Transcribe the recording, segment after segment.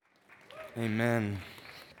Amen.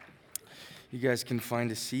 You guys can find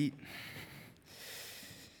a seat.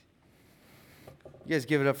 You guys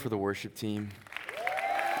give it up for the worship team.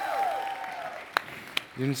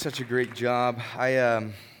 Doing such a great job.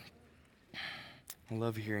 I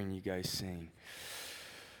love hearing you guys sing.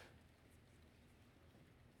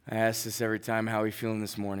 I ask this every time, how are we feeling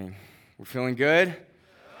this morning? We're feeling good?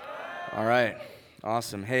 All right.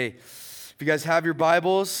 Awesome. Hey, if you guys have your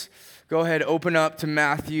Bibles, go ahead, open up to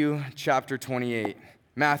Matthew chapter 28.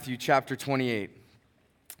 Matthew chapter 28.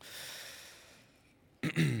 I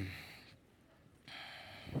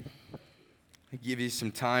give you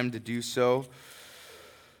some time to do so.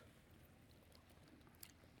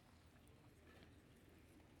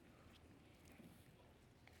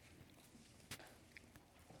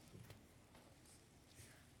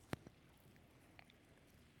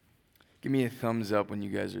 Give me a thumbs up when you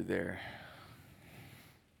guys are there.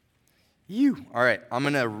 All right, I'm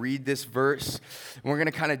going to read this verse, and we're going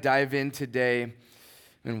to kind of dive in today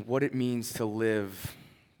and what it means to live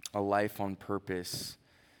a life on purpose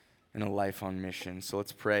and a life on mission. So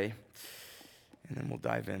let's pray, and then we'll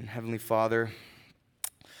dive in. Heavenly Father,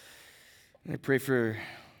 I pray for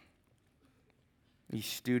these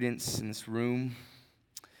students in this room.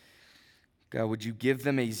 God, would you give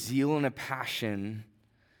them a zeal and a passion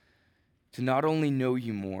to not only know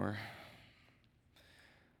you more,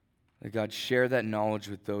 but God, share that knowledge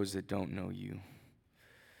with those that don't know you.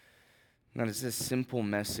 God, it's this simple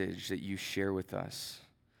message that you share with us.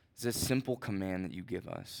 It's this simple command that you give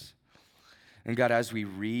us. And God, as we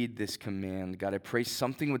read this command, God, I pray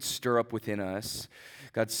something would stir up within us.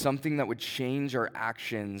 God, something that would change our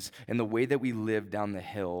actions and the way that we live down the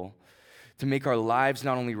hill to make our lives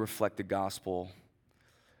not only reflect the gospel,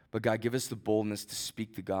 but God, give us the boldness to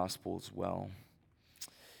speak the gospel as well.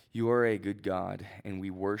 You are a good God, and we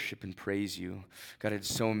worship and praise you. God,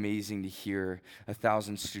 it's so amazing to hear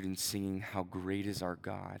 1,000 students singing, "How great is our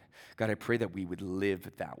God." God, I pray that we would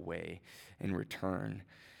live that way in return.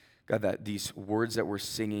 God, that these words that we're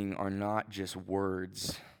singing are not just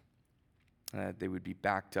words, they would be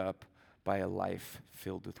backed up by a life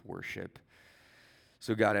filled with worship.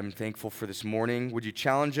 So God, I'm thankful for this morning. Would you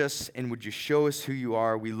challenge us and would you show us who you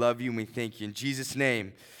are? We love you and we thank you. In Jesus'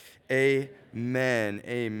 name, amen.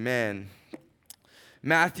 Amen.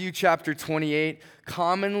 Matthew chapter 28,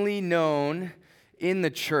 commonly known in the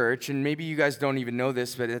church, and maybe you guys don't even know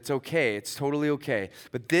this, but it's okay. It's totally okay.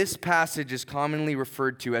 But this passage is commonly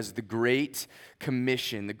referred to as the Great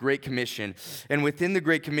Commission, the Great Commission. And within the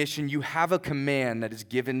Great Commission, you have a command that is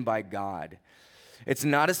given by God. It's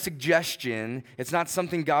not a suggestion. It's not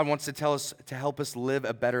something God wants to tell us to help us live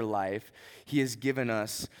a better life. He has given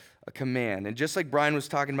us a command. And just like Brian was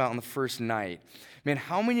talking about on the first night, man,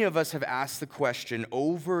 how many of us have asked the question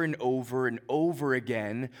over and over and over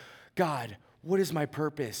again, God, what is my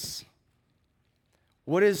purpose?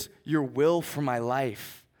 What is your will for my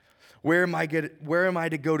life? Where am I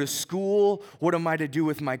to go to school? What am I to do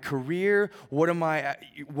with my career? What am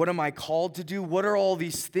I called to do? What are all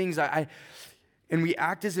these things? And we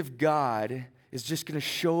act as if God is just going to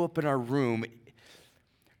show up in our room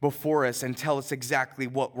before us and tell us exactly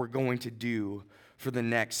what we're going to do for the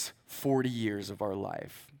next 40 years of our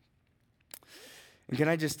life. And can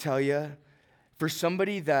I just tell you, for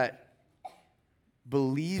somebody that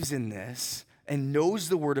believes in this and knows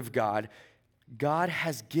the Word of God, God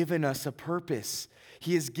has given us a purpose.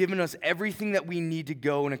 He has given us everything that we need to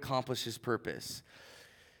go and accomplish His purpose.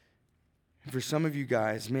 And for some of you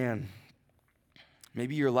guys, man,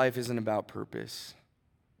 maybe your life isn't about purpose.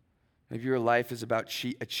 Maybe your life is about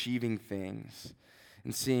achieving things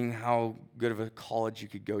and seeing how good of a college you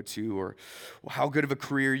could go to or how good of a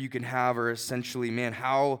career you can have or essentially, man,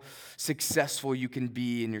 how successful you can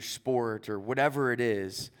be in your sport or whatever it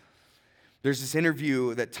is. There's this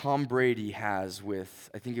interview that Tom Brady has with,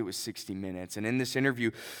 I think it was 60 Minutes. And in this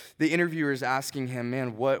interview, the interviewer is asking him,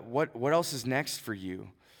 man, what else is next for you?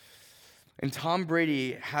 And Tom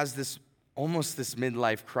Brady has this almost this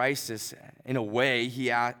midlife crisis in a way.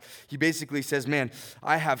 He basically says, man,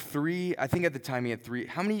 I have 3, I think at the time he had 3.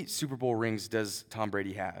 How many Super Bowl rings does Tom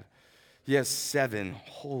Brady have? He has 7.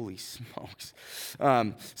 Holy smokes.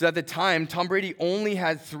 So at the time, Tom Brady only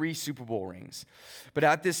had 3 Super Bowl rings. But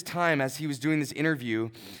at this time, as he was doing this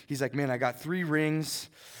interview, he's like, man, I got 3 rings.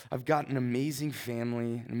 I've got an amazing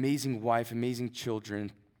family, an amazing wife, amazing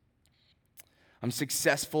children. I'm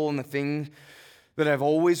successful in the thing that I've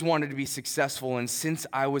always wanted to be successful in since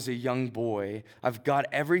I was a young boy. I've got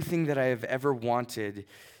everything that I have ever wanted,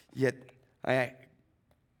 yet I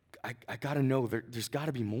got to know there's got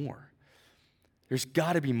to be more. There's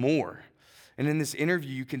got to be more. And in this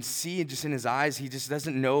interview, you can see just in his eyes, he just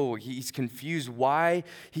doesn't know. He's confused why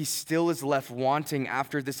he still is left wanting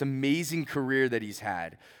after this amazing career that he's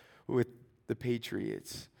had with the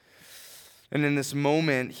Patriots. And in this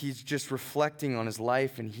moment, he's just reflecting on his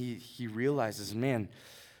life, and he realizes, man,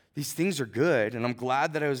 these things are good, and I'm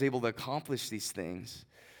glad that I was able to accomplish these things.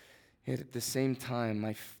 Yet at the same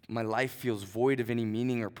time, my life feels void of any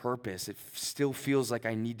meaning or purpose. It still feels like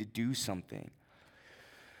I need to do something.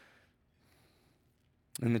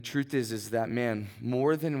 And the truth is that, man,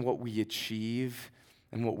 more than what we achieve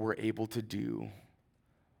and what we're able to do,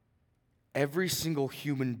 every single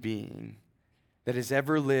human being that has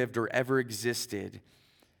ever lived or ever existed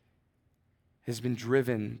has been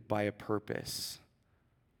driven by a purpose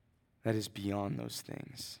that is beyond those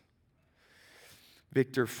things.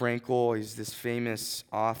 Viktor Frankl, he's this famous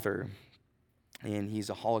author, and he's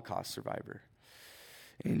a Holocaust survivor.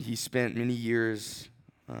 And he spent many years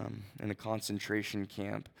in a concentration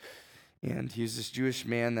camp. And he was this Jewish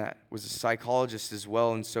man that was a psychologist as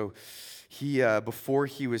well. And so he, before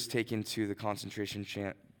he was taken to the concentration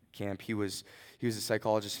camp, he was a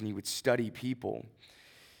psychologist, and he would study people.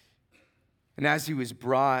 And as he was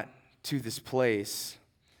brought to this place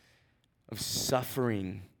of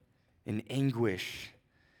suffering and anguish,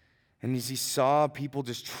 and as he saw people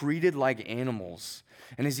just treated like animals,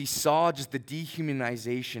 and as he saw just the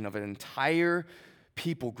dehumanization of an entire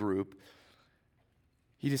people group,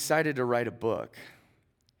 he decided to write a book.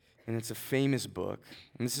 And it's a famous book.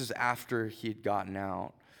 And this is after he had gotten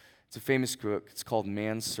out. It's a famous book. It's called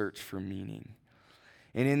Man's Search for Meaning.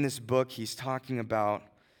 And in this book, he's talking about,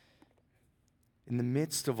 in the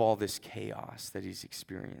midst of all this chaos that he's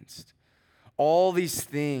experienced, all these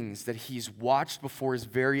things that he's watched before his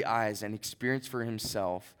very eyes and experienced for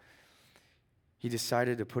himself, he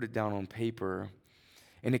decided to put it down on paper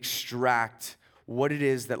and extract what it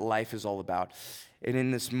is that life is all about. And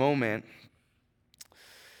in this moment,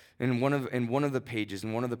 in one of the pages,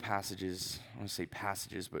 in one of the passages, I want to say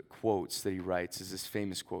passages, but quotes that he writes is this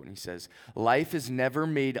famous quote, and he says, "Life is never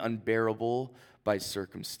made unbearable by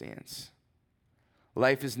circumstance.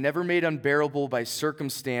 Life is never made unbearable by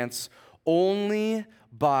circumstance, only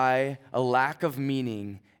by a lack of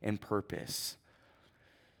meaning and purpose."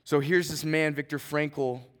 So here's this man, Viktor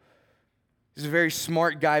Frankl. He's a very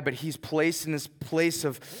smart guy, but he's placed in this place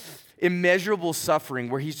of immeasurable suffering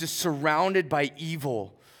where he's just surrounded by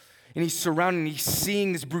evil. And he's surrounded, and he's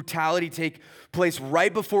seeing this brutality take place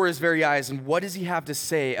right before his very eyes. And what does he have to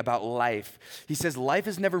say about life? He says, life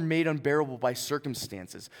is never made unbearable by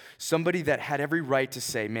circumstances. Somebody that had every right to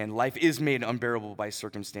say, man, life is made unbearable by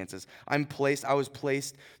circumstances. I was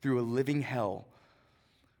placed through a living hell.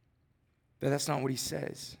 But that's not what he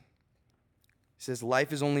says. He says,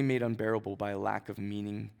 life is only made unbearable by a lack of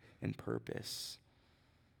meaning and purpose.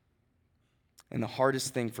 And the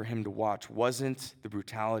hardest thing for him to watch wasn't the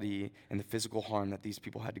brutality and the physical harm that these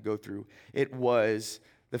people had to go through. It was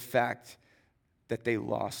the fact that they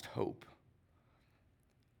lost hope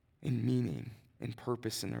and meaning and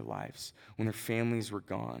purpose in their lives when their families were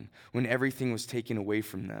gone, when everything was taken away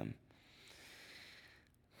from them.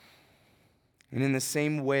 And in the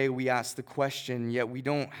same way, we ask the question, yet we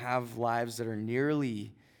don't have lives that are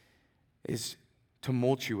nearly as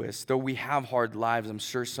tumultuous. Though we have hard lives, I'm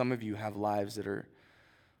sure some of you have lives that are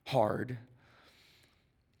hard.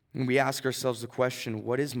 And we ask ourselves the question,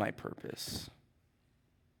 what is my purpose?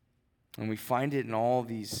 And we find it in all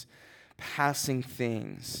these passing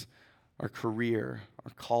things, our career,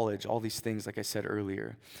 our college, all these things, like I said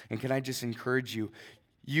earlier. And can I just encourage you,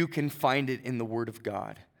 you can find it in the Word of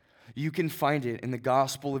God. You can find it in the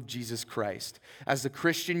gospel of Jesus Christ. As a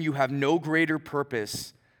Christian, you have no greater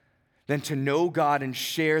purpose than to know God and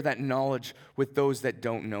share that knowledge with those that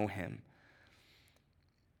don't know Him.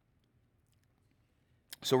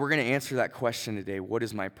 So we're going to answer that question today. What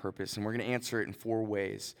is my purpose? And we're going to answer it in 4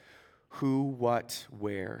 ways. Who, what,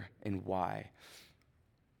 where, and why.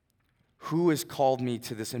 Who has called me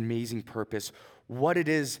to this amazing purpose? What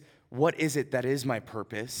is it that is my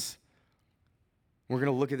purpose? We're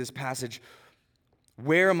going to look at this passage.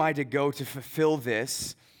 Where am I to go to fulfill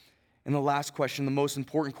this? And the last question, the most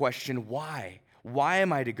important question, why? Why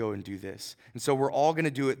am I to go and do this? And so we're all going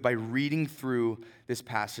to do it by reading through this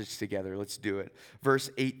passage together. Let's do it. Verse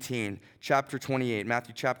 18, chapter 28,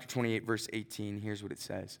 Matthew chapter 28, verse 18. Here's what it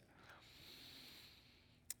says.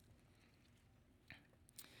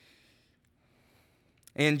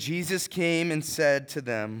 And Jesus came and said to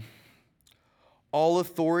them, "All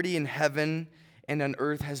authority in heaven and on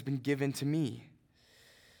earth has been given to me.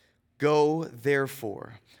 Go,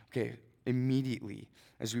 therefore." Okay, immediately,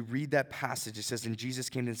 as we read that passage, it says, and Jesus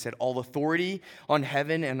came and said, all authority on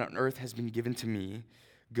heaven and on earth has been given to me.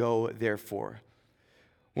 Go, therefore.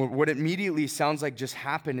 What immediately sounds like just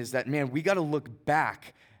happened is that, man, we got to look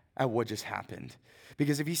back at what just happened.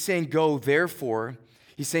 Because if he's saying go, therefore,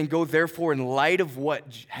 he's saying go, therefore, in light of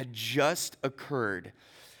what had just occurred.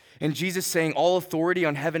 And Jesus saying, all authority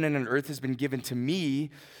on heaven and on earth has been given to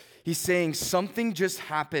me. He's saying something just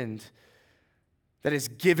happened that has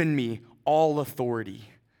given me all authority.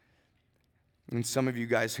 And some of you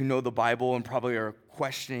guys who know the Bible and probably are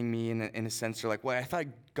questioning me in a sense, are like, well, I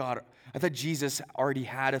thought Jesus already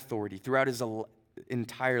had authority throughout his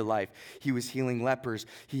entire life. He was healing lepers.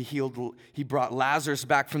 He brought Lazarus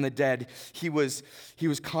back from the dead. He was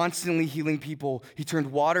constantly healing people. He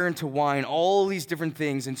turned water into wine, all these different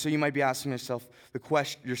things. And so you might be asking yourself the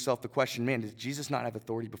question, man, did Jesus not have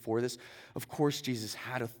authority before this? Of course Jesus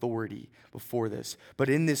had authority before this. But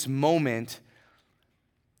in this moment,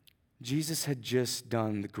 Jesus had just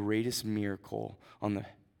done the greatest miracle in the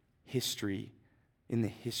history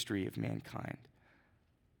of mankind.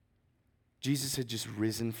 Jesus had just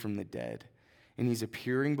risen from the dead, and he's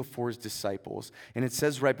appearing before his disciples. And it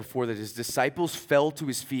says right before that his disciples fell to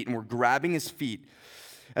his feet and were grabbing his feet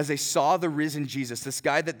as they saw the risen Jesus, this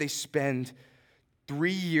guy that they spend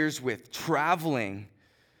 3 years with, traveling,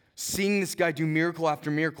 seeing this guy do miracle after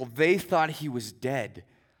miracle. They thought he was dead.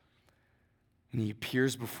 And he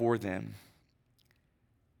appears before them.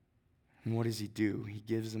 And what does he do? He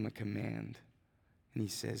gives them a command. And he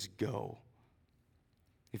says, go.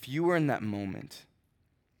 If you were in that moment,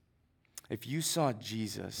 if you saw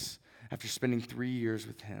Jesus after spending 3 years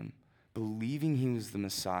with him, believing he was the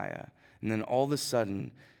Messiah, and then all of a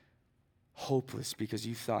sudden, hopeless because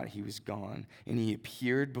you thought he was gone, and he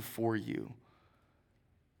appeared before you,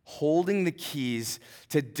 holding the keys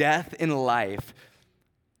to death and life,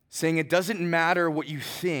 saying it doesn't matter what you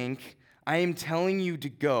think, I am telling you to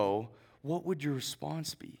go, what would your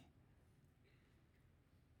response be?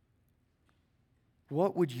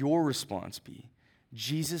 What would your response be?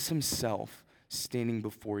 Jesus himself standing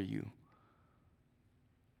before you.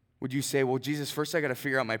 Would you say, well, Jesus, first I got to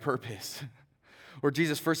figure out my purpose? Or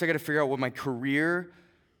Jesus, first I got to figure out what my career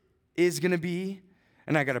is going to be,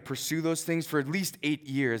 and I got to pursue those things for at least 8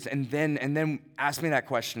 years, and then ask me that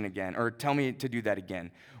question again, or tell me to do that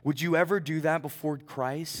again. Would you ever do that before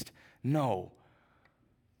Christ? No.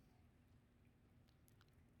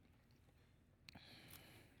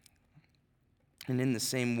 And in the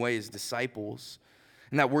same way as disciples,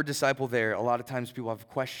 and that word disciple there, a lot of times people have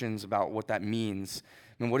questions about what that means.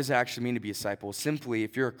 I mean, what does it actually mean to be a disciple? Simply,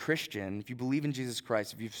 if you're a Christian, if you believe in Jesus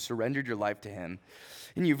Christ, if you've surrendered your life to him,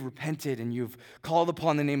 and you've repented, and you've called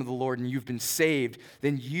upon the name of the Lord, and you've been saved,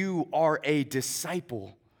 then you are a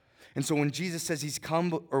disciple. And so when Jesus says he's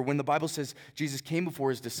come, or when the Bible says Jesus came before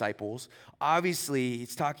his disciples, obviously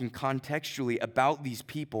he's talking contextually about these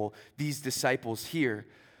people, these disciples here.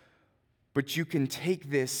 But you can take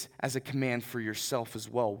this as a command for yourself as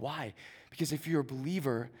well. Why? Because if you're a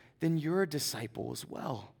believer, then you're a disciple as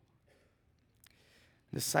well.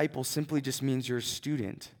 Disciple simply just means you're a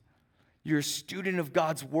student. You're a student of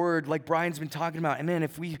God's word, like Brian's been talking about. And man,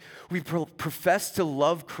 if we profess to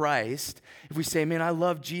love Christ, if we say, man, I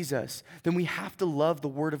love Jesus, then we have to love the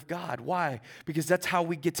word of God. Why? Because that's how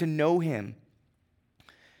we get to know him.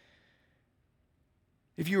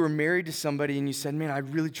 If you were married to somebody and you said, man, I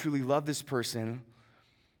really truly love this person,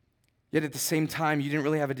 yet at the same time you didn't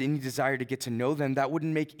really have any desire to get to know them, that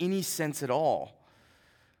wouldn't make any sense at all.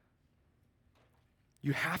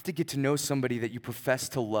 You have to get to know somebody that you profess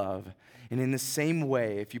to love. And in the same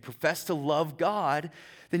way, if you profess to love God,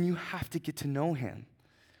 then you have to get to know him.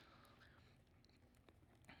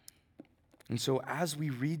 And so as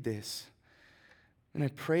we read this, and I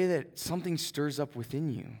pray that something stirs up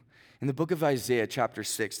within you. In the book of Isaiah, chapter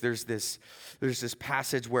 6, there's this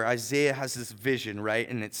passage where Isaiah has this vision, right?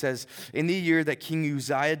 And it says, in the year that King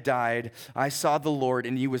Uzziah died, I saw the Lord,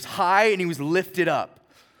 and he was high and he was lifted up.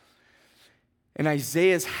 And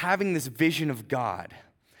Isaiah is having this vision of God.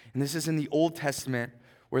 And this is in the Old Testament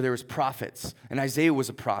where there was prophets, and Isaiah was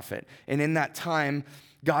a prophet. And in that time,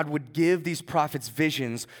 God would give these prophets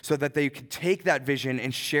visions so that they could take that vision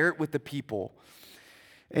and share it with the people.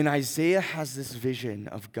 And Isaiah has this vision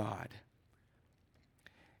of God.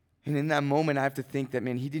 And in that moment, I have to think that,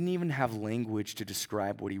 man, he didn't even have language to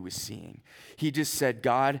describe what he was seeing. He just said,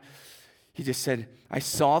 I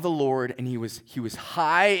saw the Lord, and he was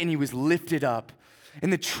high and he was lifted up.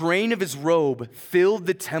 And the train of his robe filled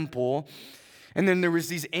the temple. And then there was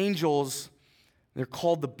these angels, they're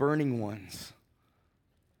called the burning ones.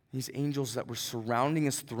 These angels that were surrounding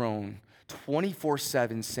his throne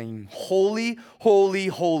 24/7 saying, "Holy, holy,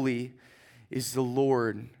 holy is the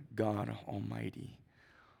Lord God Almighty,"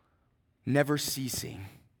 never ceasing.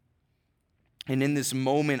 And in this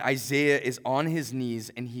moment, Isaiah is on his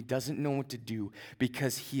knees and he doesn't know what to do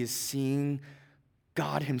because he is seeing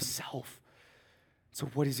God himself. So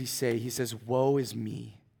what does he say? He says, "Woe is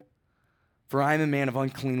me, for I am a man of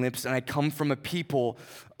unclean lips, and I come from a people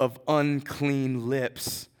of unclean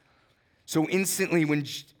lips." So instantly,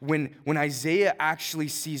 when Isaiah actually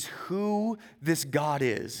sees who this God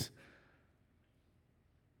is,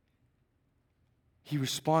 he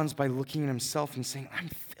responds by looking at himself and saying, "I'm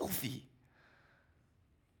filthy.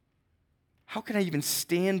 How can I even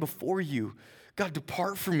stand before you? God,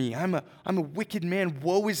 depart from me. I'm a wicked man.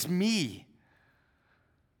 Woe is me."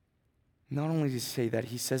 Not only does he say that,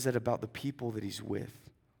 he says that about the people that he's with.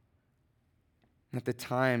 At the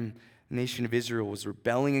time, the nation of Israel was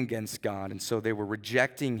rebelling against God, and so they were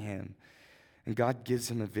rejecting him. And God gives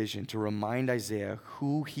him a vision to remind Isaiah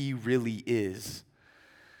who he really is.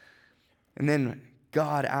 And then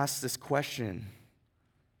God asks this question.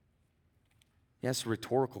 Yes, a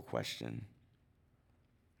rhetorical question.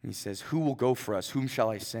 And he says, "Who will go for us? Whom shall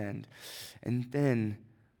I send?" And then,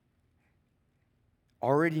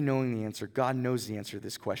 already knowing the answer, God knows the answer to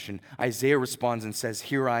this question. Isaiah responds and says,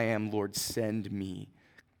 "Here I am, Lord, send me."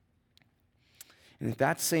 And if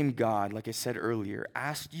that same God, like I said earlier,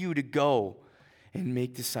 asked you to go and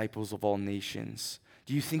make disciples of all nations,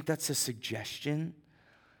 do you think that's a suggestion?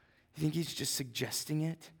 You think he's just suggesting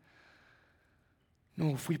it?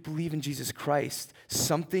 No, if we believe in Jesus Christ,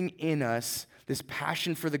 something in us, this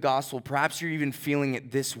passion for the gospel, perhaps you're even feeling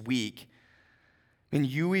it this week, and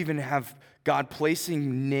you even have God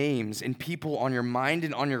placing names and people on your mind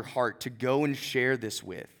and on your heart to go and share this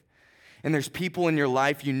with. And there's people in your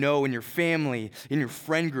life in your family, in your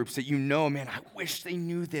friend groups that man, I wish they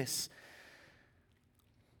knew this.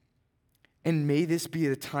 And may this be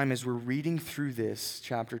the time as we're reading through this,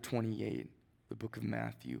 chapter 28, the book of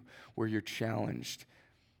Matthew, where you're challenged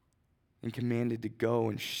and commanded to go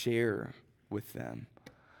and share with them.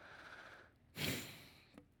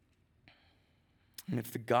 And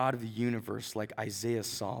if the God of the universe, like Isaiah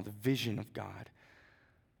saw, the vision of God,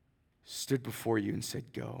 stood before you and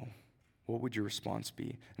said, "Go," what would your response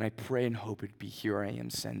be? And I pray and hope it'd be, "Here I am,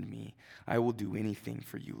 send me. I will do anything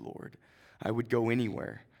for you, Lord. I would go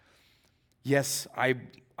anywhere. Yes,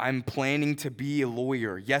 I'm planning to be a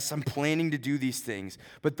lawyer. Yes, I'm planning to do these things.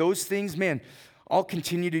 But those things, I'll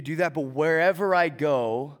continue to do that. But wherever I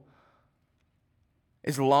go,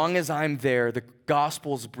 as long as I'm there, the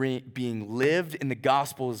gospel is being lived and the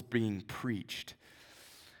gospel is being preached.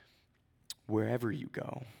 Wherever you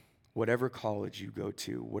go, whatever college you go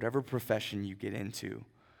to, whatever profession you get into,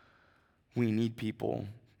 we need people,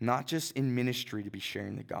 not just in ministry to be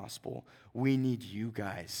sharing the gospel. We need you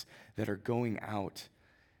guys that are going out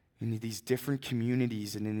in these different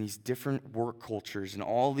communities and in these different work cultures and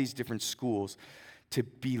all these different schools to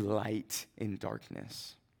be light in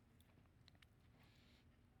darkness.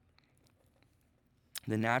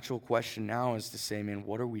 The natural question now is to say,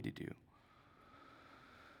 what are we to do?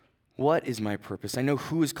 What is my purpose? I know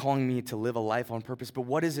who is calling me to live a life on purpose, but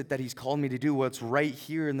what is it that he's called me to do? Well, it's right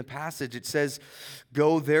here in the passage. It says,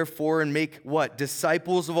 "Go therefore and make" what?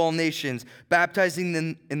 "Disciples of all nations, baptizing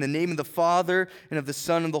them in the name of the Father and of the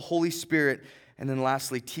Son and the Holy Spirit." And then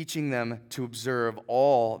lastly, teaching them to observe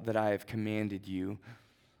all that I have commanded you.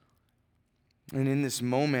 And in this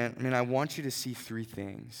moment, I want you to see three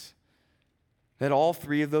things. That all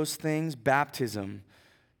three of those things, baptism,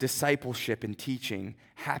 discipleship, and teaching,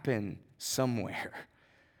 happen somewhere.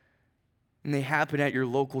 And they happen at your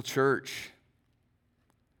local church.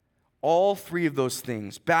 All three of those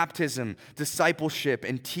things, baptism, discipleship,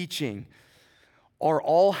 and teaching, are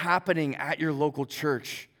all happening at your local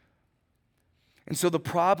church. And so the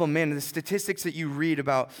problem, the statistics that you read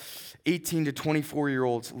about 18 to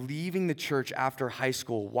 24-year-olds leaving the church after high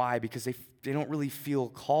school, why? Because they don't really feel a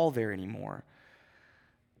call there anymore.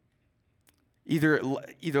 Either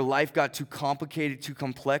life got too complicated, too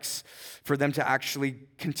complex for them to actually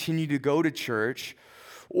continue to go to church,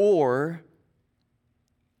 or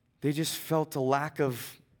they just felt a lack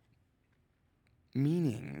of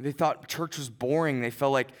meaning. They thought church was boring. They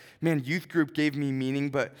felt like, youth group gave me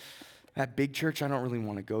meaning, but that big church, I don't really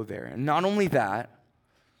want to go there. And not only that,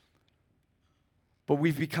 but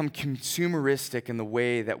we've become consumeristic in the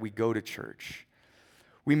way that we go to church.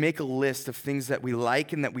 We make a list of things that we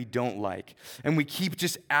like and that we don't like. And we keep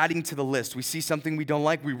just adding to the list. We see something we don't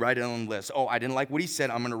like, we write it on the list. Oh, I didn't like what he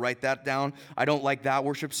said, I'm going to write that down. I don't like that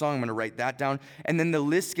worship song, I'm going to write that down. And then the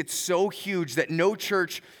list gets so huge that no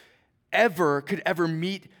church could ever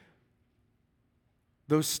meet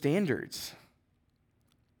those standards.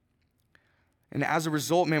 And as a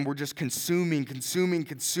result, man, we're just consuming.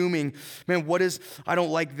 Man, I don't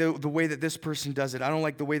like the way that this person does it. I don't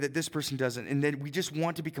like the way that this person does it. And then we just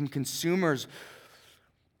want to become consumers.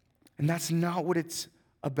 And that's not what it's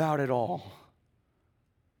about at all.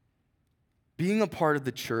 Being a part of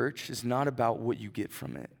the church is not about what you get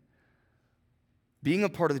from it. Being a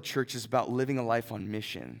part of the church is about living a life on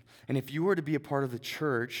mission. And if you were to be a part of the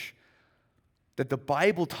church that the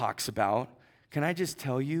Bible talks about, can I just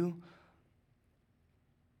tell you,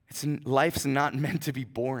 life's not meant to be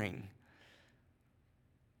boring.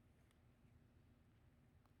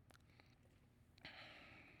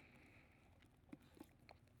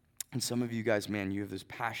 And some of you guys, man, you have this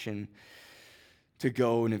passion to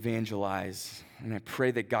go and evangelize. And I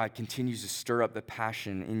pray that God continues to stir up the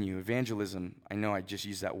passion in you. Evangelism, I know I just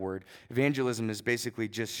used that word. Evangelism is basically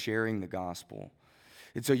just sharing the gospel.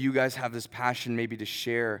 And so you guys have this passion maybe to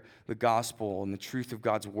share the gospel and the truth of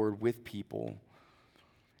God's word with people.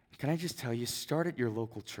 Can I just tell you, start at your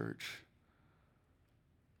local church.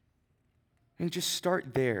 And just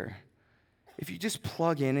start there. If you just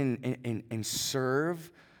plug in and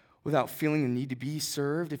serve without feeling the need to be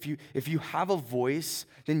served, if you have a voice,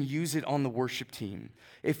 then use it on the worship team.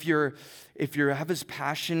 If you have this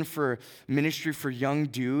passion for ministry for young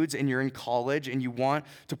dudes and you're in college and you want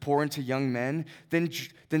to pour into young men, then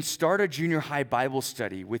start a junior high Bible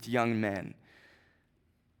study with young men.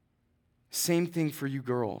 Same thing for you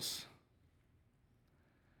girls.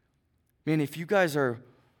 Man, if you guys are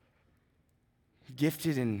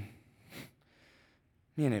gifted in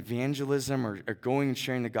evangelism or going and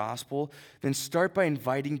sharing the gospel, then start by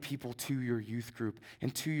inviting people to your youth group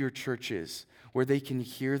and to your churches where they can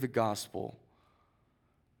hear the gospel.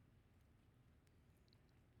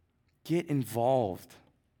 Get involved.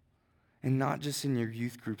 And not just in your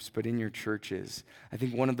youth groups, but in your churches. I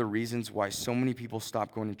think one of the reasons why so many people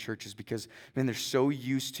stop going to church is because, man, they're so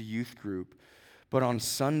used to youth group. But on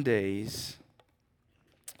Sundays,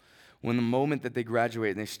 when the moment that they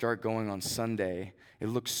graduate and they start going on Sunday, it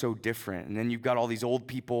looks so different. And then you've got all these old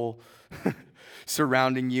people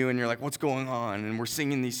surrounding you, and you're like, what's going on? And we're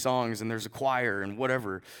singing these songs, and there's a choir and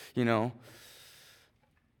whatever, But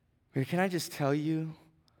can I just tell you,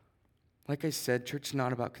 like I said, church is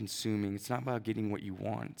not about consuming. It's not about getting what you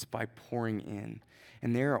want. It's by pouring in.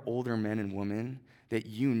 And there are older men and women that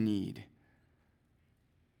you need.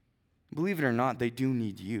 Believe it or not, they do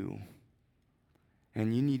need you.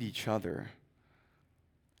 And you need each other.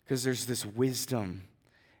 Because there's this wisdom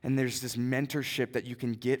and there's this mentorship that you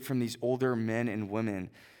can get from these older men and women.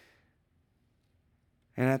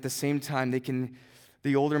 And at the same time,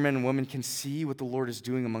 the older men and women can see what the Lord is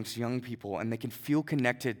doing amongst young people, and they can feel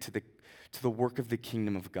connected to the work of the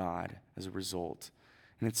kingdom of God as a result.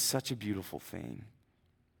 And it's such a beautiful thing.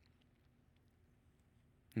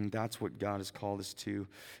 And that's what God has called us to. And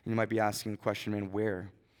you might be asking the question, man, where?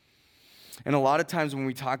 And a lot of times when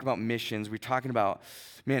we talk about missions, we're talking about,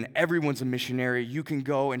 man, everyone's a missionary. You can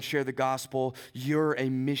go and share the gospel. You're a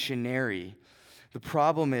missionary. The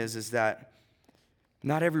problem is that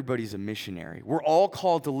not everybody's a missionary. We're all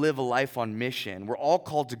called to live a life on mission. We're all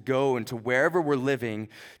called to go into wherever we're living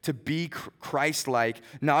to be Christ-like,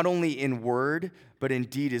 not only in word, but in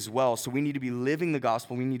deed as well. So we need to be living the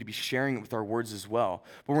gospel. We need to be sharing it with our words as well.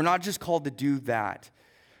 But we're not just called to do that.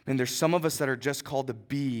 And there's some of us that are just called to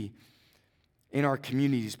be in our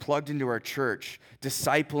communities, plugged into our church,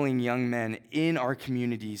 discipling young men in our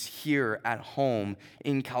communities here at home,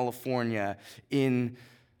 in California, in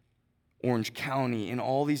Orange County, in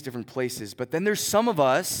all these different places. But then there's some of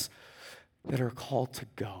us that are called to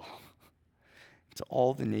go to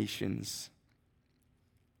all the nations.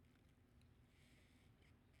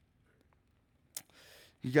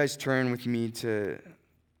 You guys turn with me to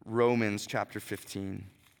Romans chapter 15.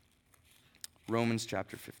 Romans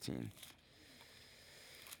chapter 15.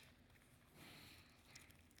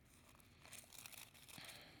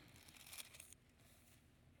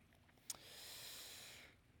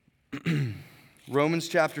 Romans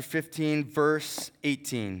chapter 15, verse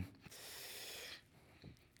 18.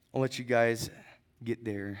 I'll let you guys get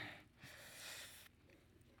there.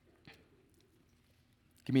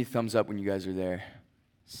 Give me a thumbs up when you guys are there.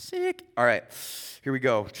 Sick. All right, here we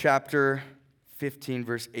go. Chapter 15,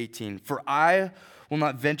 verse 18. For I will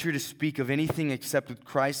not venture to speak of anything except what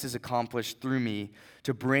Christ has accomplished through me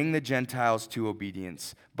to bring the Gentiles to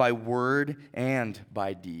obedience, by word and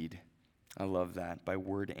by deed. I love that, by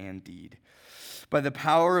word and deed. By the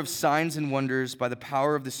power of signs and wonders, by the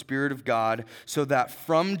power of the Spirit of God, so that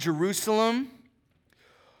from Jerusalem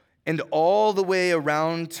and all the way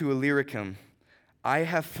around to Illyricum, I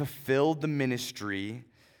have fulfilled the ministry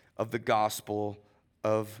of the gospel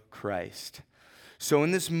of Christ. So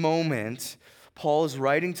in this moment, Paul is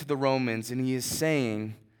writing to the Romans, and he is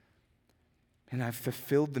saying, and I've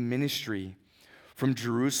fulfilled the ministry from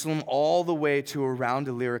Jerusalem all the way to around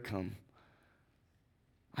Illyricum.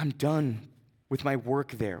 I'm done with my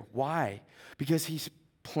work there. Why? Because he's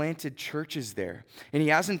planted churches there. And he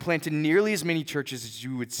hasn't planted nearly as many churches as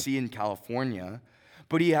you would see in California,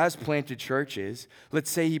 but he has planted churches.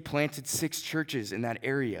 Let's say he planted 6 churches in that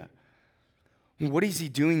area. What is he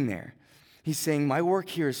doing there? He's saying, my work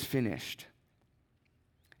here is finished.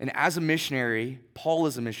 And as a missionary, Paul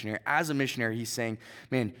is a missionary. As a missionary, he's saying,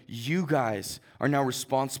 man, you guys are now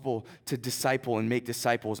responsible to disciple and make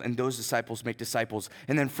disciples, and those disciples make disciples.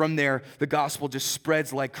 And then from there, the gospel just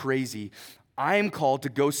spreads like crazy. I am called to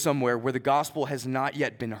go somewhere where the gospel has not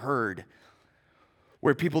yet been heard,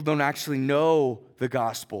 where people don't actually know the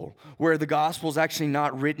gospel, where the gospel is actually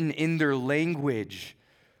not written in their language,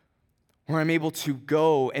 where I'm able to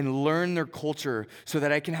go and learn their culture so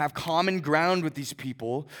that I can have common ground with these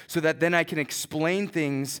people, so that then I can explain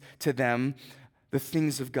things to them, the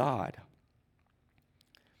things of God.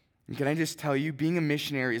 And can I just tell you, being a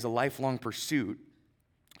missionary is a lifelong pursuit.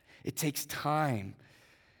 It takes time.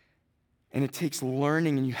 And it takes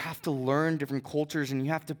learning, and you have to learn different cultures, and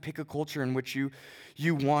you have to pick a culture in which you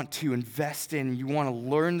want to invest in. You want to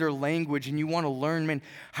learn their language, and you want to learn, man,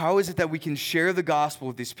 how is it that we can share the gospel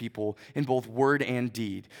with these people in both word and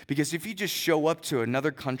deed? Because if you just show up to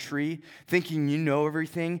another country thinking you know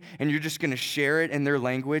everything, and you're just going to share it in their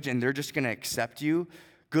language, and they're just going to accept you,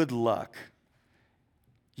 good luck.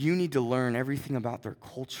 You need to learn everything about their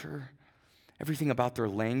culture, everything about their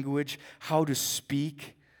language, how to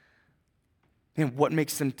speak, and what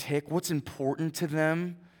makes them tick, what's important to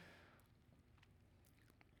them.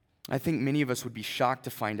 I think many of us would be shocked to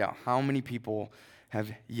find out how many people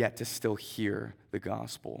have yet to still hear the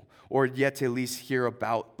gospel, or yet to at least hear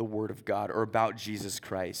about the Word of God or about Jesus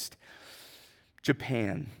Christ.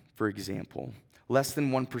 Japan, for example, less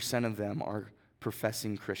than 1% of them are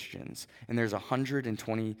professing Christians, and there's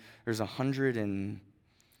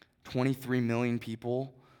 123 million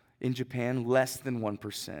people in Japan. Less than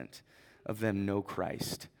 1% of them know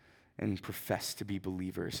Christ and profess to be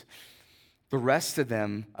believers. The rest of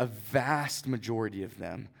them, a vast majority of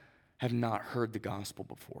them, have not heard the gospel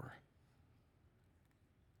before.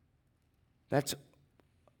 That's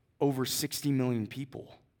over 60 million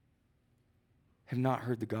people have not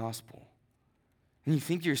heard the gospel. And you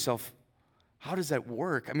think to yourself, how does that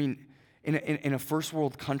work? I mean, in a first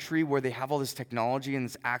world country where they have all this technology and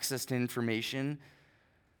this access to information,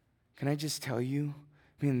 can I just tell you,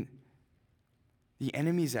 the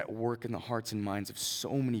enemy's at work in the hearts and minds of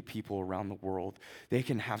so many people around the world. They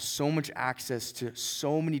can have so much access to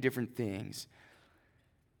so many different things,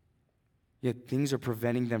 yet things are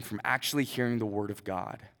preventing them from actually hearing the word of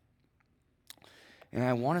God. And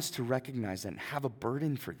I want us to recognize that and have a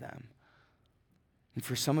burden for them. And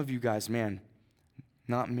for some of you guys, man,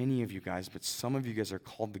 not many of you guys, but some of you guys are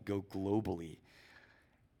called to go globally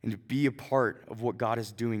and to be a part of what God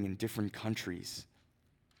is doing in different countries.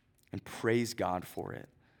 And praise God for it.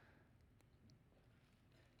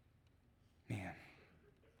 Man.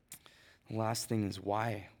 The last thing is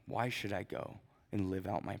why? Why should I go and live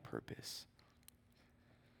out my purpose?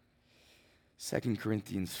 2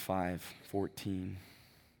 Corinthians 5:14.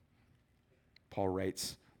 Paul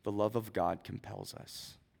writes, the love of God compels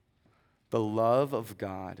us. The love of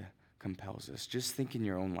God compels us. Just think in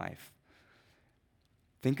your own life.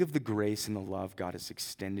 Think of the grace and the love God has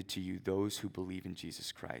extended to you, those who believe in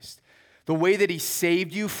Jesus Christ. The way that he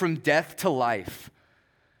saved you from death to life.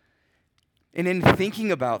 And in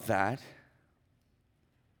thinking about that,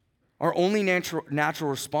 our only natural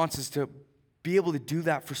response is to be able to do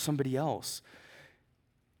that for somebody else.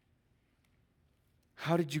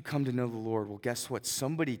 How did you come to know the Lord? Well, guess what?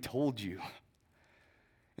 Somebody told you.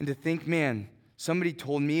 And to think, man, somebody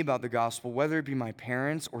told me about the gospel, whether it be my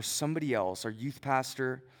parents or somebody else, our youth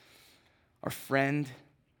pastor, our friend.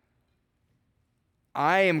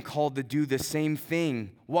 I am called to do the same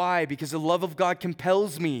thing. Why? Because the love of God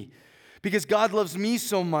compels me. Because God loves me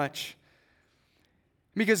so much.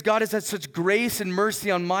 Because God has had such grace and mercy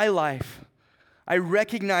on my life. I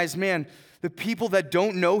recognize, man, the people that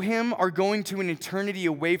don't know him are going to an eternity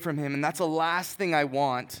away from him, and that's the last thing I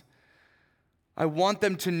want. I want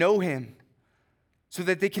them to know him, so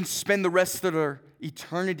that they can spend the rest of their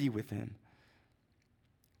eternity with him.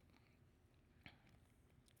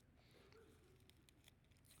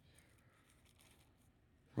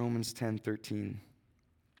 Romans 10:13.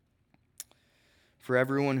 For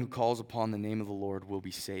everyone who calls upon the name of the Lord will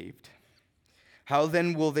be saved. How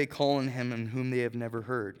then will they call on him in whom they have never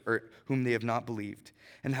heard, or whom they have not believed?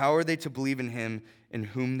 And how are they to believe in him in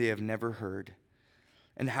whom they have never heard?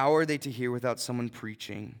 And how are they to hear without someone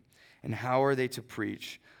preaching? And how are they to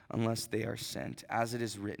preach unless they are sent? As it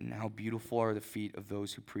is written, how beautiful are the feet of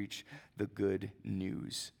those who preach the good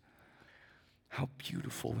news. How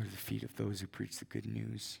beautiful are the feet of those who preach the good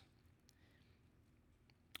news.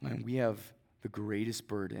 And we have the greatest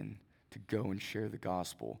burden to go and share the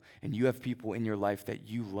gospel. And you have people in your life that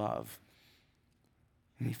you love.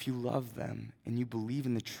 And if you love them and you believe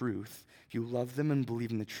in the truth, if you love them and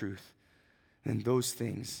believe in the truth, then those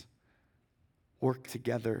things work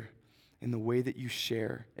together in the way that you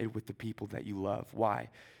share it with the people that you love. Why?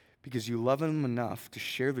 Because you love them enough to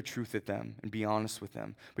share the truth with them and be honest with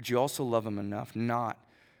them. But you also love them enough not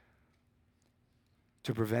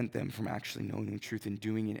to prevent them from actually knowing the truth and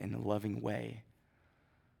doing it in a loving way.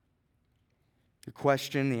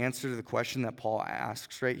 The answer to the question that Paul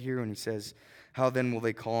asks right here when he says, how then will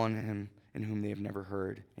they call on him in whom they have never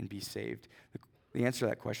heard and be saved? The answer to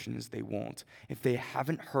that question is they won't. If they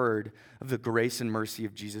haven't heard of the grace and mercy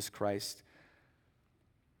of Jesus Christ,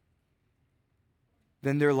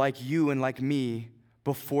 then they're like you and like me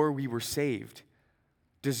before we were saved,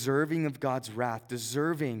 deserving of God's wrath,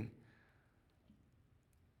 deserving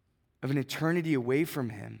of an eternity away from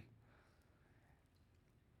him.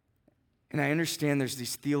 And I understand there's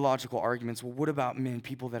these theological arguments. Well, what about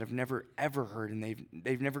people that have never, ever heard and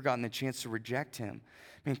they've never gotten the chance to reject him?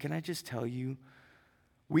 Man, can I just tell you,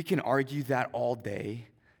 we can argue that all day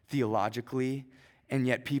theologically, and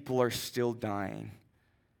yet people are still dying.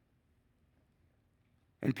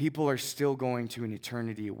 And people are still going to an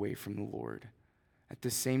eternity away from the Lord. At the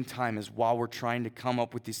same time as while we're trying to come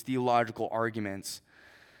up with these theological arguments.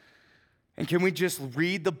 And can we just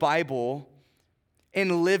read the Bible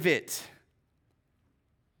and live it?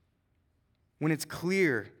 When it's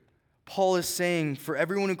clear, Paul is saying, for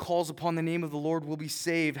everyone who calls upon the name of the Lord will be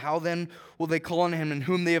saved. How then will they call on him in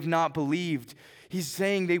whom they have not believed? He's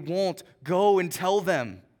saying they won't. Go and tell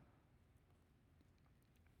them.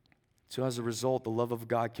 So as a result, the love of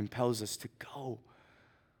God compels us to go.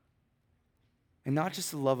 And not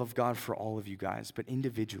just the love of God for all of you guys, but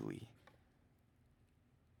individually.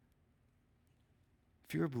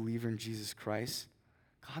 If you're a believer in Jesus Christ,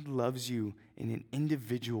 God loves you in an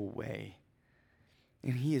individual way.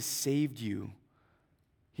 And he has saved you.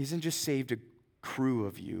 He hasn't just saved a crew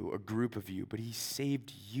of you, a group of you, but he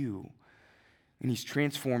saved you. And he's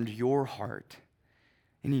transformed your heart.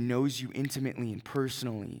 And he knows you intimately and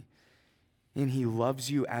personally. And he loves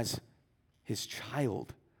you as his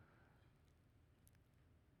child.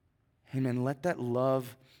 Amen. Let that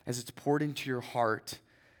love, as it's poured into your heart,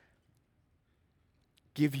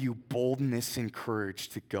 give you boldness and courage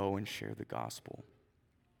to go and share the gospel.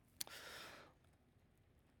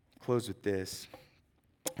 Close with this,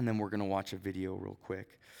 and then we're going to watch a video real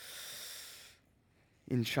quick.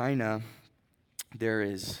 In China, there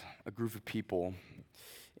is a group of people,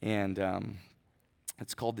 and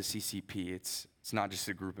it's called the CCP. It's not just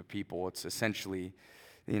a group of people. It's essentially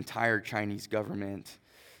the entire Chinese government,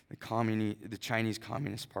 the Chinese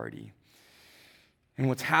Communist Party. And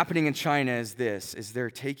what's happening in China is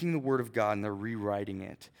they're taking the word of God and they're rewriting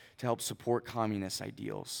it to help support communist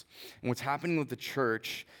ideals. And what's happening with the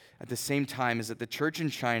church at the same time is that the church in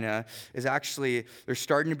China is actually, there's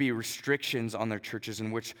starting to be restrictions on their churches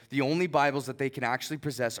in which the only Bibles that they can actually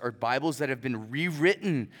possess are Bibles that have been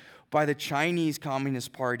rewritten by the Chinese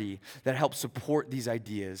Communist Party that help support these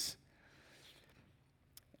ideas.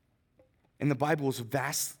 And the Bible is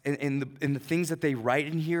vast, and the things that they write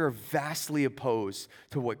in here are vastly opposed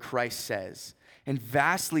to what Christ says, and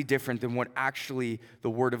vastly different than what actually the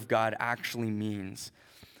Word of God actually means.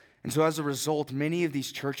 And so as a result, many of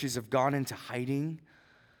these churches have gone into hiding.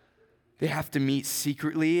 They have to meet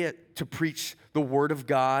secretly to preach the Word of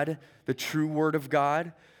God, the true Word of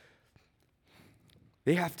God.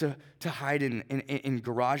 They have to hide in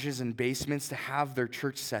garages and basements to have their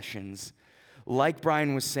church sessions. Like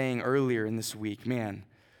Brian was saying earlier in this week, man,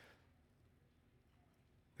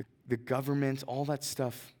 the government, all that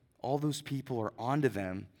stuff, all those people are onto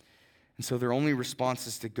them. And so their only response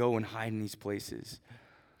is to go and hide in these places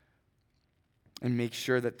and make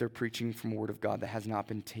sure that they're preaching from the Word of God that has not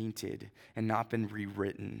been tainted and not been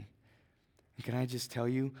rewritten. And can I just tell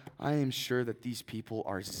you, I am sure that these people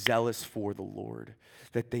are zealous for the Lord,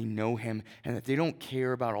 that they know him, and that they don't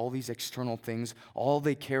care about all these external things. All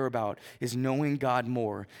they care about is knowing God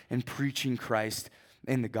more and preaching Christ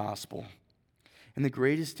in the gospel. And the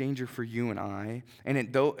greatest danger for you and I,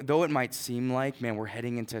 and though it might seem like, man, we're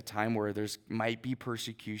heading into a time where there's might be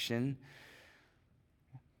persecution,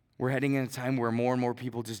 We're heading in a time where more and more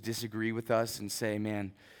people just disagree with us and say,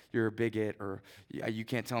 man, you're a bigot, or you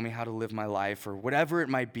can't tell me how to live my life, or whatever it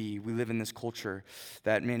might be. We live in this culture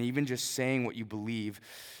that, man, even just saying what you believe,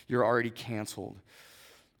 you're already canceled.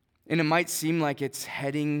 And it might seem like it's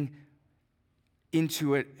heading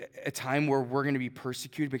into a time where we're going to be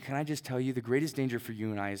persecuted, but can I just tell you, the greatest danger for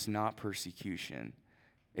you and I is not persecution.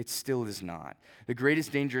 It still is not. The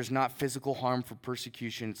greatest danger is not physical harm for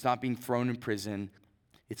persecution. It's not being thrown in prison.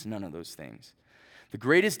 It's none of those things. The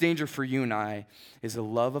greatest danger for you and I is the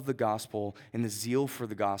love of the gospel and the zeal for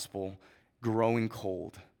the gospel growing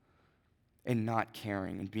cold and not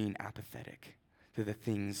caring and being apathetic to the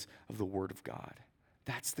things of the Word of God.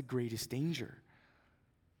 That's the greatest danger.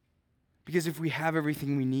 Because if we have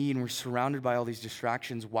everything we need and we're surrounded by all these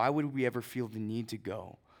distractions, why would we ever feel the need to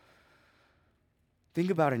go? Think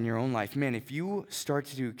about it in your own life. Man, if you start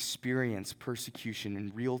to experience persecution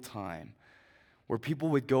in real time, where people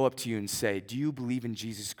would go up to you and say, do you believe in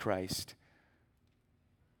Jesus Christ?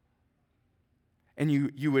 And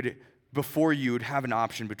you would, before you would have an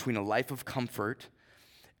option between a life of comfort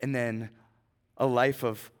and then a life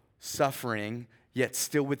of suffering, yet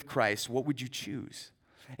still with Christ, what would you choose?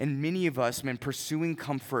 And many of us, man, pursuing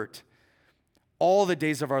comfort all the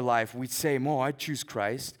days of our life, we'd say, I'd choose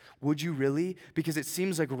Christ. Would you really? Because it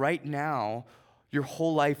seems like right now, your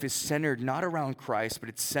whole life is centered not around Christ, but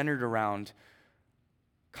it's centered around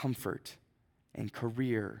comfort and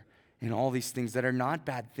career and all these things that are not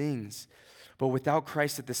bad things. But without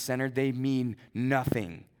Christ at the center, they mean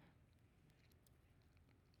nothing.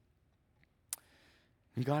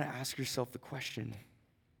 You got to ask yourself the question,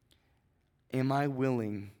 am I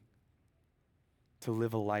willing to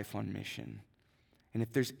live a life on mission? And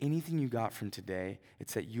if there's anything you got from today,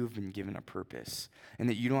 it's that you have been given a purpose and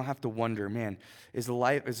that you don't have to wonder, man, is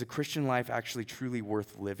a Christian life actually truly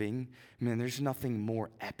worth living? Man, there's nothing more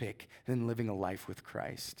epic than living a life with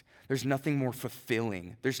Christ. There's nothing more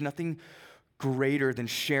fulfilling. There's nothing greater than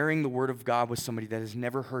sharing the Word of God with somebody that has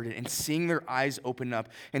never heard it and seeing their eyes open up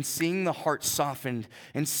and seeing the heart softened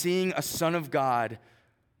and seeing a son of God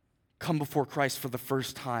come before Christ for the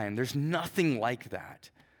first time. There's nothing like that.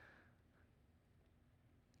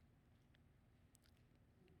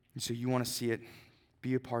 And so you want to see it,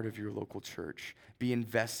 be a part of your local church. Be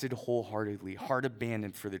invested wholeheartedly, heart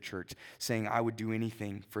abandoned for the church, saying, I would do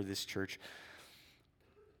anything for this church.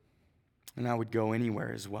 And I would go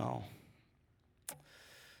anywhere as well.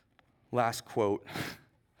 Last quote.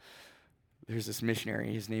 There's this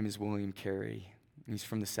missionary. His name is William Carey. He's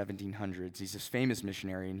from the 1700s. He's this famous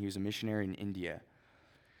missionary, and he was a missionary in India.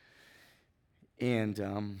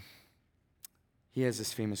 And he has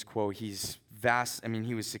this famous quote. He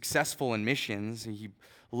was successful in missions. He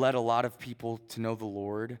led a lot of people to know the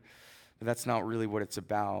Lord, but that's not really what it's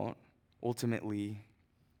about. Ultimately,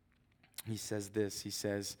 he says this. He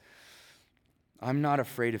says, I'm not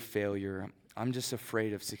afraid of failure. I'm just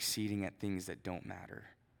afraid of succeeding at things that don't matter.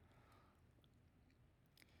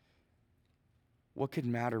 What could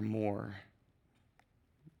matter more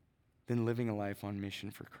than living a life on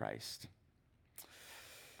mission for Christ?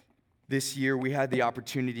 This year, we had the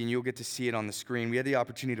opportunity, and you'll get to see it on the screen, we had the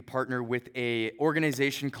opportunity to partner with an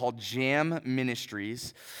organization called JAM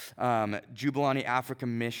Ministries, Jubilani Africa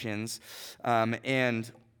Missions,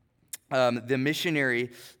 and the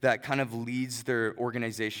missionary that kind of leads their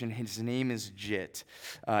organization, his name is Jit,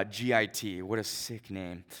 G-I-T. What a sick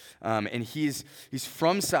name. And he's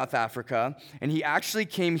from South Africa, and he actually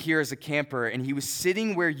came here as a camper, and he was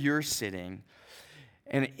sitting where you're sitting.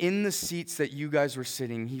 And in the seats that you guys were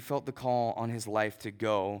sitting, he felt the call on his life to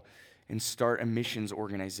go and start a missions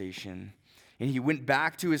organization. And he went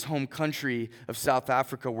back to his home country of South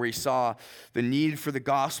Africa, where he saw the need for the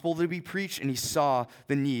gospel to be preached, and he saw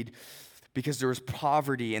the need because there was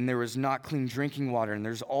poverty and there was not clean drinking water, and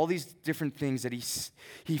there's all these different things that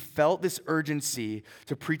he felt this urgency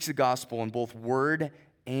to preach the gospel in both word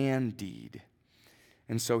and deed.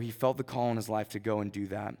 And so he felt the call in his life to go and do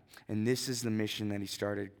that. And this is the mission that he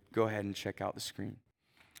started. Go ahead and check out the screen.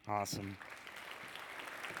 Awesome.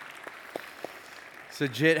 So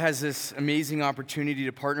Jit has this amazing opportunity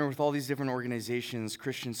to partner with all these different organizations,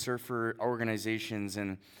 Christian surfer organizations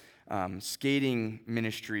and skating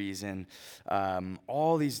ministries and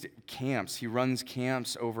all these camps. He runs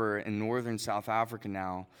camps over in northern South Africa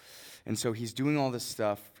now. And so he's doing all this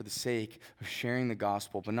stuff for the sake of sharing the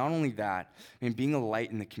gospel. But not only that, being a light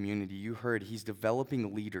in the community. You heard he's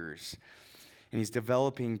developing leaders, and he's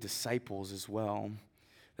developing disciples as well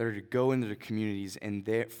that are to go into the communities and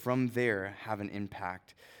from there have an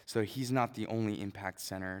impact. So he's not the only impact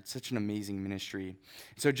center. It's such an amazing ministry.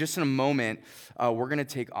 So just in a moment, we're going to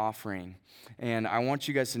take offering. And I want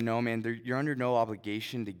you guys to know, man, you're under no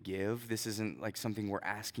obligation to give. This isn't like something we're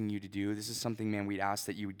asking you to do. This is something, man, we'd ask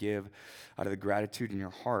that you would give out of the gratitude in your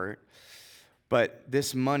heart. But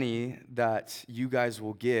this money that you guys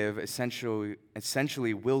will give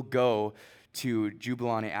essentially will go to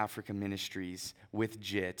Jubilani Africa Ministries with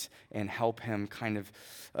JIT and help him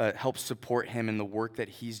help support him in the work that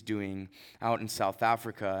he's doing out in South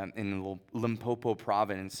Africa in the Limpopo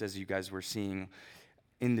province, as you guys were seeing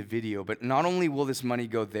in the video. But not only will this money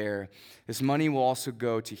go there, this money will also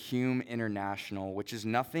go to Hume International, which is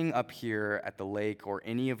nothing up here at the lake or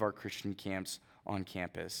any of our Christian camps on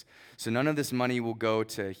campus. So none of this money will go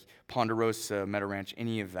to Ponderosa, Meadow Ranch,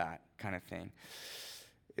 any of that kind of thing.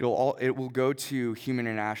 It will go to Hume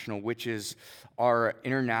International, which is our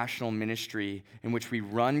international ministry in which we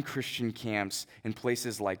run Christian camps in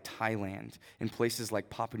places like Thailand, in places like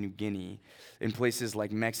Papua New Guinea, in places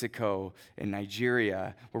like Mexico and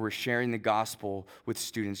Nigeria, where we're sharing the gospel with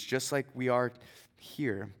students, just like we are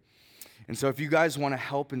here. And so if you guys want to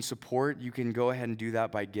help and support, you can go ahead and do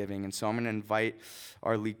that by giving. And so I'm going to invite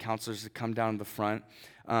our lead counselors to come down to the front.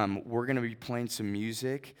 We're going to be playing some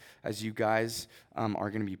music as you guys are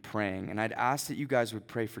going to be praying. And I'd ask that you guys would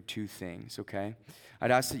pray for two things, okay?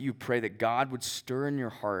 I'd ask that you pray that God would stir in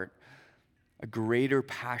your heart a greater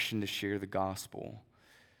passion to share the gospel.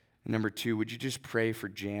 And number two, would you just pray for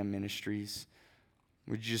JAM Ministries?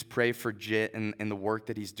 Would you just pray for JIT and the work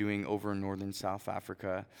that he's doing over in northern South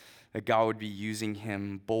Africa, that God would be using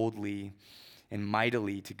him boldly and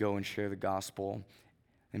mightily to go and share the gospel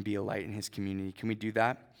and be a light in his community. Can we do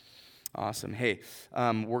that? Awesome. Hey,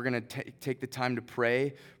 we're going to take the time to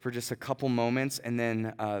pray for just a couple moments, and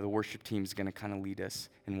then the worship team is going to kind of lead us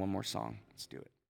in one more song. Let's do it.